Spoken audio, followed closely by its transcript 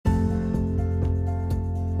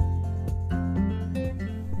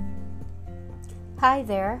Hi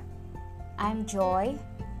there, I'm Joy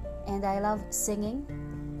and I love singing,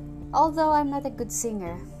 although I'm not a good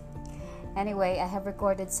singer. Anyway, I have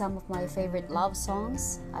recorded some of my favorite love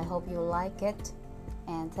songs. I hope you like it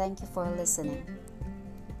and thank you for listening.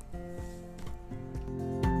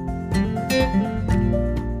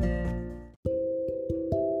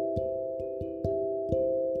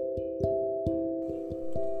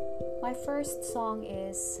 My first song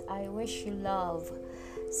is I Wish You Love,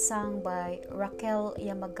 sung by Raquel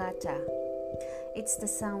Yamagata. It's the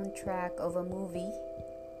soundtrack of a movie.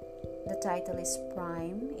 The title is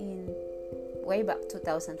Prime in way back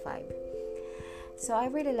 2005. So I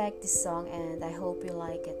really like this song and I hope you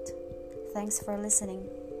like it. Thanks for listening.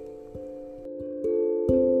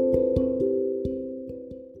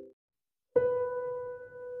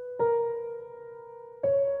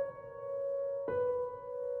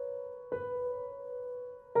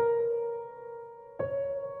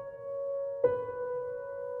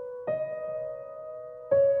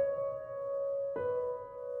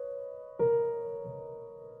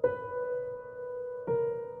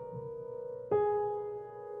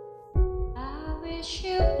 I wish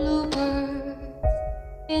you bluebird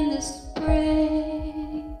in the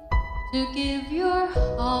spring to give your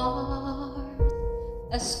heart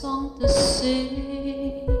a song to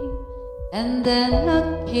sing, and then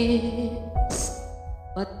a kiss.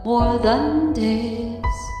 But more than this,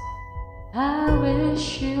 I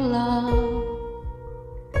wish you love.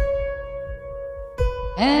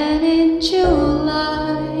 And in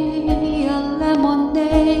July, a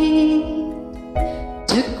lemonade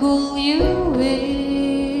to cool you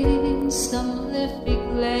in some leafy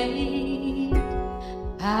glade.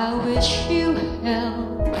 I wish you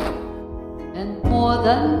health and more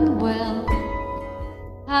than well.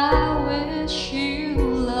 I wish you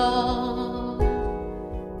love.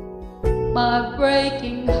 My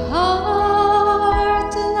breaking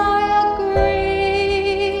heart, and I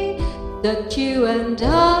agree that you and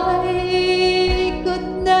I could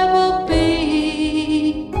never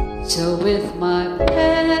be. So with my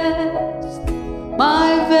best,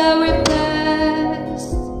 my very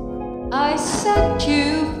best, I set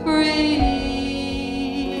you free.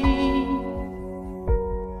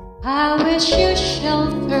 I wish you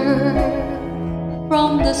shelter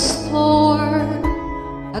from the storm,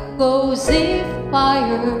 a cozy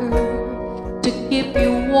fire to keep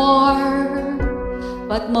you warm,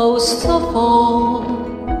 but most of all,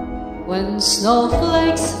 when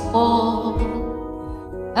snowflakes fall,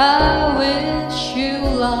 I wish you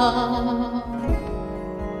love.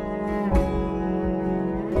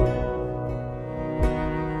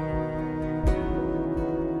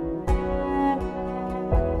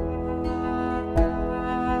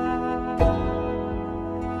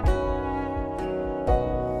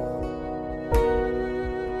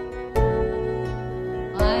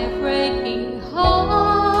 My breaking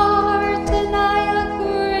heart, and I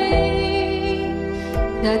agree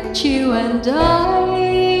that you and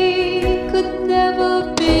I could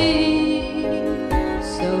never be.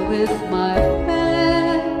 So with my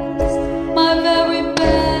best, my very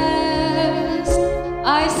best,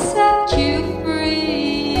 I set you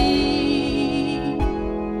free.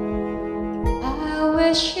 I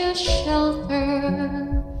wish you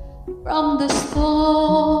shelter from the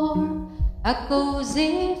storm, a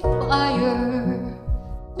cozy fire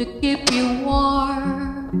to keep you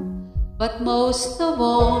warm, but most of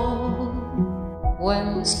all,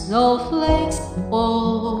 when snowflakes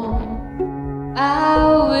fall,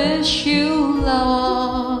 I wish you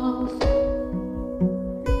love.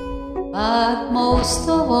 But most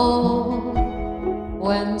of all,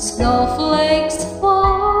 when snowflakes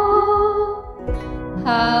fall,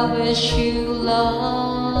 I wish you love.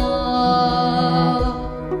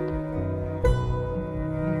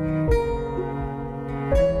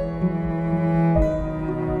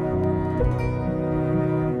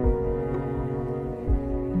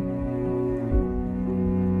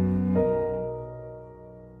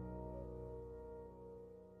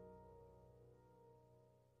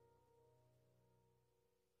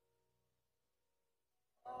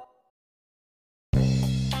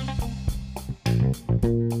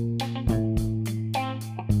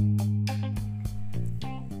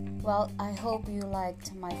 Well, I hope you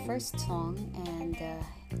liked my first song, and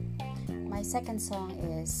my second song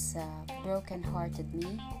is Broken Hearted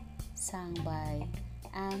Me, sung by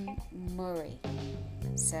Anne Murray.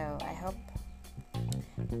 So I hope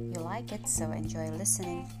you like it, so enjoy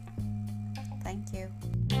listening. Thank you.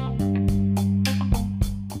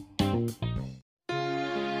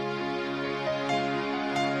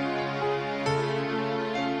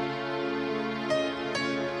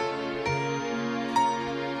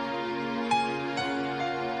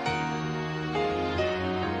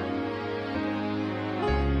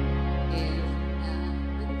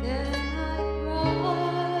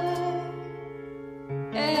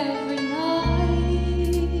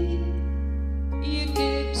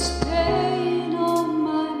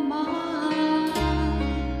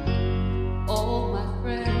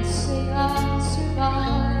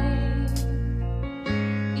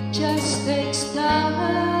 just takes time.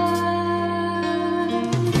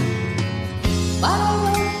 But I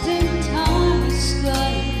don't think time is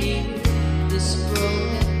gonna heal this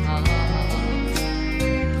broken heart.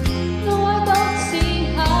 No, I don't see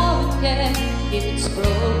how it can if it's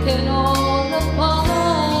broken all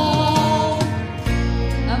apart.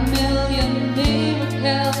 A million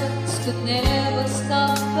miracles could never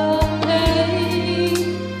stop the pain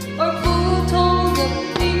or put all the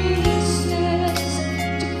pieces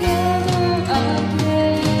together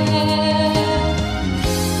again.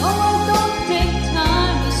 Oh, I don't think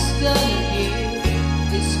time is gonna heal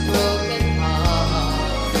this broken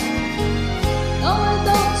heart. No, I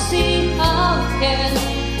don't see how it can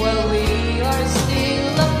while we are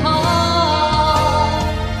still apart.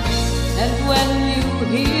 And when you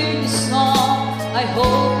hear the song, I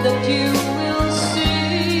hope that you will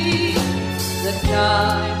see that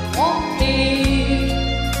time won't be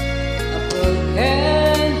a broken-hearted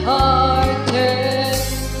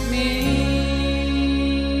me.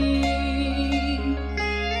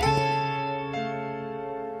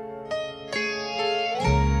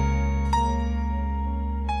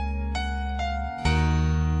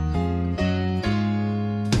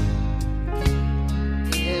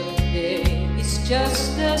 Every day is just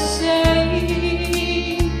the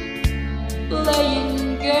same,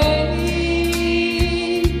 playing games,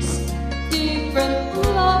 different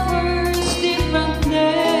lovers, different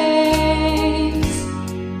names.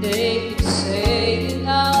 They keep saying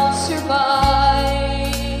I'll survive,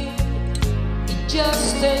 it just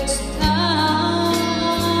takes time.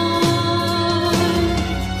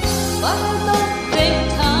 But I don't think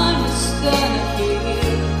time is gonna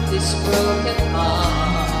heal this broken